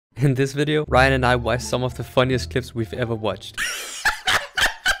In this video, Ryan and I watched some of the funniest clips we've ever watched.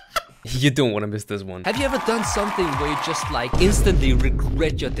 You don't want to miss this one. Have you ever done something where you just like instantly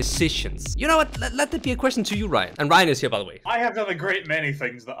regret your decisions? You know what? Let that be a question to you, Ryan. And Ryan is here, by the way. I have done a great many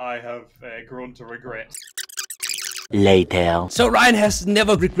things that I have grown to regret. Later. So Ryan has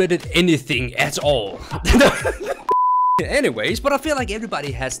never regretted anything at all. Anyways, but I feel like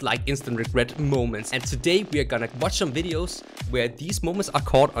everybody has like instant regret moments, and today we are gonna watch some videos where these moments are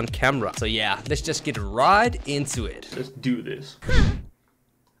caught on camera. So yeah, let's just get right into it. Let's do this.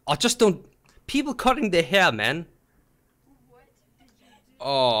 Oh, just don't... People cutting their hair, man.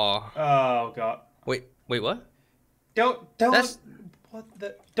 Oh. Oh god. Wait, what? Don't. That's... What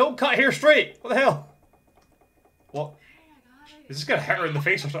the? Don't cut hair straight. What the hell? What? Is this gonna hit her in the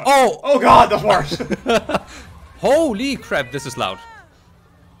face or something? Oh! Oh god, that's worse. Holy crap, this is loud.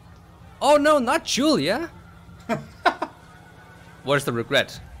 Oh no, not Julia. What is the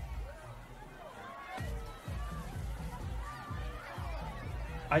regret?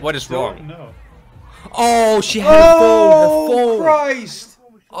 What is wrong? No. Oh, she had a phone. Her phone. Christ!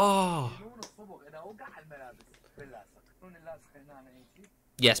 Oh.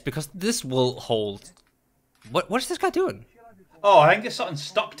 Yes, because this will hold. What is this guy doing? Oh, I think it's something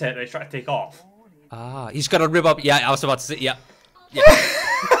stuck to it that he's trying to take off. Ah, he's gonna rip up. Yeah, I was about to say. Yeah.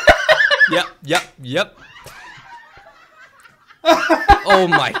 Yep. Oh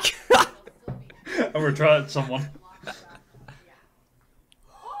my god. And we're trying someone.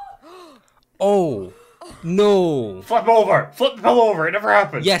 Oh no. Flip over! Flip the pillow over! It never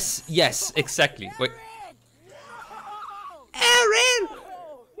happened! Yes, exactly. Wait. Aaron!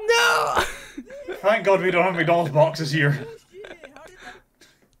 No! Thank god we don't have McDonald's boxes here.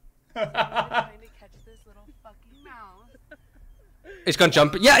 It's gonna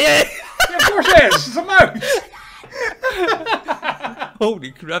jump. Yeah. Yeah, of course it is! It's a mouse!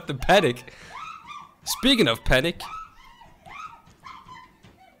 Holy crap, the panic. Speaking of panic.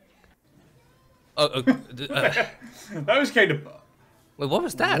 That was kind of... Wait, what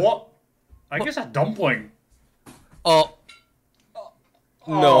was that? What? I guess a dumpling. Oh. No.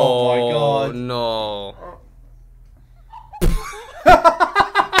 Oh my god. No.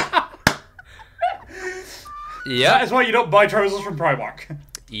 Yeah. That is why you don't buy trousers from Primark.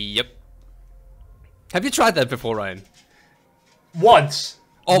 Yep. Have you tried that before, Ryan? Once.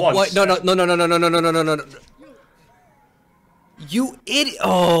 Oh, Once. wait, no. You idiot.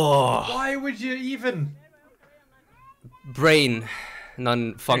 Oh. Why would you even? Brain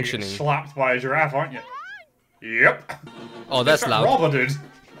non-functioning. You're slapped by a giraffe, aren't you? Yep. Oh, that's loud. Rob a dude.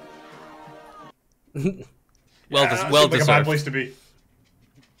 well That well seems like a bad deserved. place to be.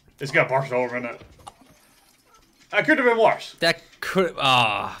 It's got burst over in it. That could have been worse. That could,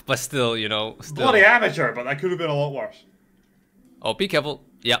 but still, you know, still. Bloody amateur, but that could have been a lot worse. Oh, be careful.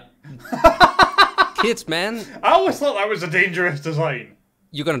 Yep. Kids, man. I always thought that was a dangerous design.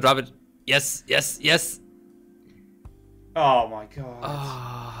 You're gonna drop it. Yes. Oh my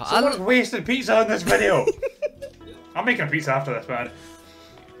god. Someone's wasted pizza in this video. I'm making a pizza after this, man.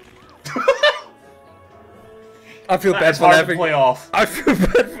 I feel bad That's for hard to laughing. play off. I feel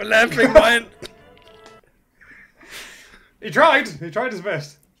bad for laughing, Ryan. He tried. He tried his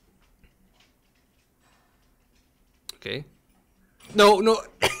best. Okay. No.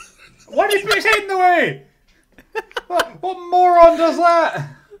 Why did he put his head in the way? What moron does that?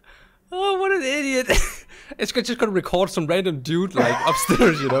 Oh, what an idiot. It's just gonna record some random dude, like,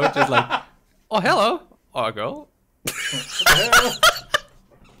 upstairs, you know? Just like, oh, hello. Oh, girl.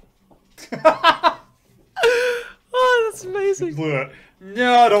 Oh, that's amazing.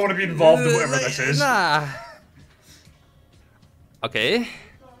 No, I don't want to be involved in whatever this is. Nah. Okay.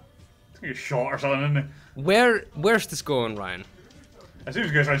 It's like a shot or something, isn't it? Where's this going, Ryan? As soon as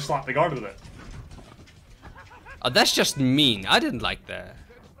you guys try to slap the guard with it. Oh, that's just mean. I didn't like that.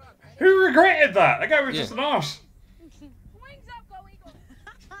 Who regretted that? That guy was Yeah. just an arse.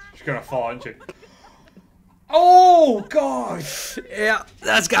 She's gonna fall, isn't she? Oh, God! Yeah,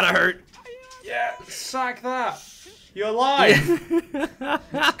 that's gotta hurt. Yeah, sack that. You're alive.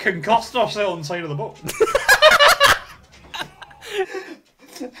 Concussed ourselves inside of the boat.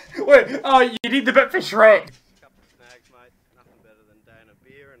 Wait, oh, you need the bit for Shrek.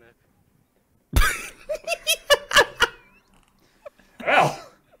 Well,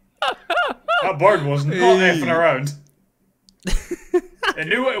 that bird was not effing around. It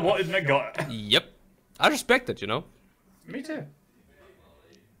knew what it wanted and it got it. Yep. I respect it, you know? Me too.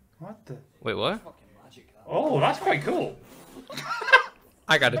 What the? Wait, what? Oh, that's quite cool.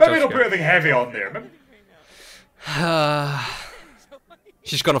 I got a Maybe don't jump put anything heavy on there. Maybe...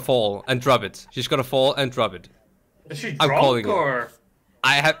 She's gonna fall and drop it. She's gonna fall and drop it. Is she I'm drunk calling it. or?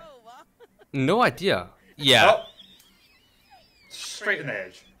 I have. No idea. Yeah. Oh. Straight in the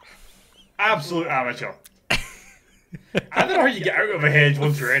hedge. Absolute amateur. I don't know how you get out of a hedge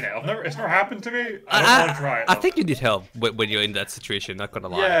once you're in it. It's never happened to me. I don't want to try it. I think you need help when you're in that situation, not gonna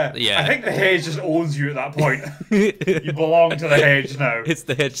lie. Yeah, Yeah. I think the hedge just owns you at that point. You belong to the hedge now. It's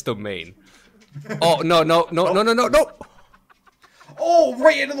the hedge domain. Oh, no, no, no, no, no, no, no! Oh,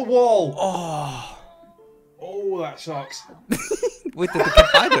 right into the wall! Oh. Oh, that sucks. Wait, did the cat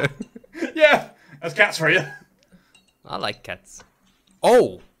find her? Yeah, that's cats for you. I like cats.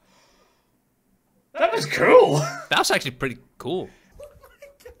 Oh! That was cool. That was actually pretty cool.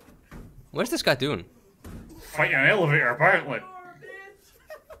 What's this guy doing? Fighting an elevator, apparently.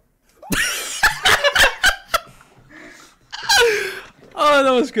 Oh,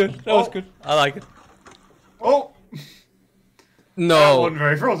 that was good. That was good. I like it. Oh! No. That wasn't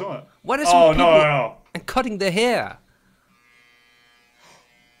very frozen, was it? What is Oh, with no, people no. and cutting their hair?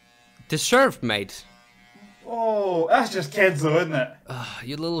 Deserved, mate. Oh, that's just kids though, isn't it?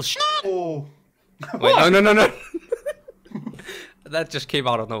 You little sh. Oh. Wait, no, no, no, no. That just came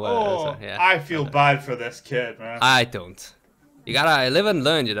out of nowhere. Oh, So, yeah. I feel bad for this kid, man. I don't. You gotta live and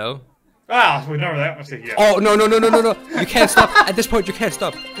learn, you know. Ah, we never that mistake yet. Oh, no, no, no, no, no, no. You can't stop. At this point, you can't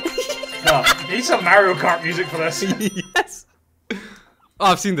stop. No, you need some Mario Kart music for this. Yes. Oh,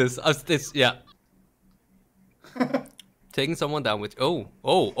 I've seen this. Yeah. Taking someone down with. Oh,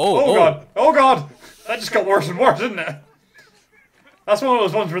 oh, oh, Oh god, oh god! That just got worse and worse, didn't it? That's one of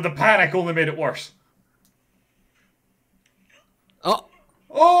those ones where the panic only made it worse. Oh.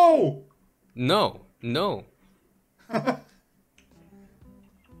 Oh! No, no. God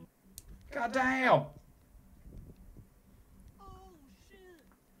damn!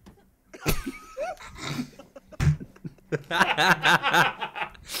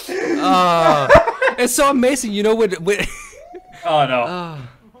 Oh, it's so amazing, you know. With Oh no!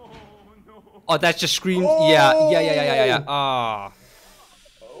 Oh, that just screamed. Oh. Yeah. Ah.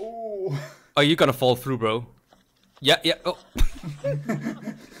 Oh. Oh, you're gonna fall through, bro. Yeah. Oh.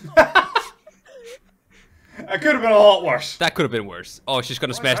 That could have been a lot worse. That could have been worse. Oh, she's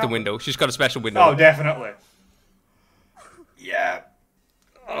gonna smash the window. She's gonna smash the window. Oh, definitely. Yeah.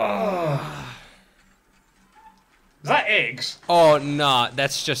 Is that eggs? Oh nah,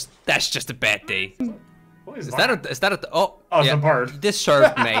 that's just a bad day. What is Is that a oh? Oh, it's yeah. a bird.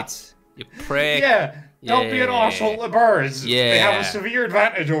 Deserved, mate. You prick. Yeah. Don't be an Yeah. arsehole to birds. They have Yeah. a severe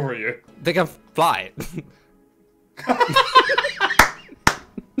advantage over you. They can fly. That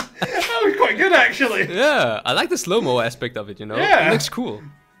was quite good, actually. Yeah, I like the slow-mo aspect of it, you know? Yeah. It looks cool.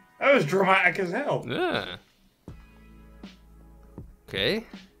 That was dramatic as hell. Yeah. Okay.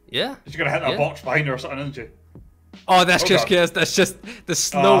 Yeah. She's gonna hit that Yeah. box behind her or something, isn't she? Oh, that's Oh, just God. chaos. That's just the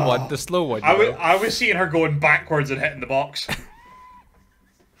slow one. The slow one. you know? I was seeing her going backwards and hitting the box.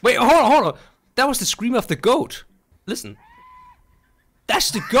 Wait, hold on. That was the scream of the goat. Listen.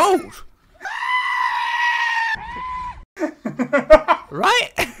 That's the goat.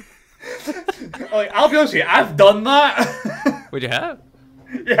 Right? Like, I'll be honest with you, I've done that. What you have?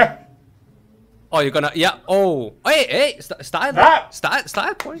 Yeah. Oh, you're gonna. Yeah. Oh. Hey. Style. That-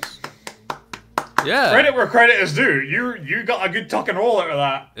 Style points. Yeah. Credit where credit is due. You got a good tuck and roll out of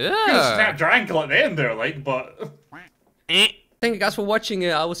that. Yeah. You could have snapped your ankle at the end there, like, but... Thank you guys for watching.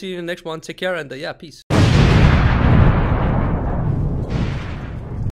 I will see you in the next one. Take care and yeah, peace.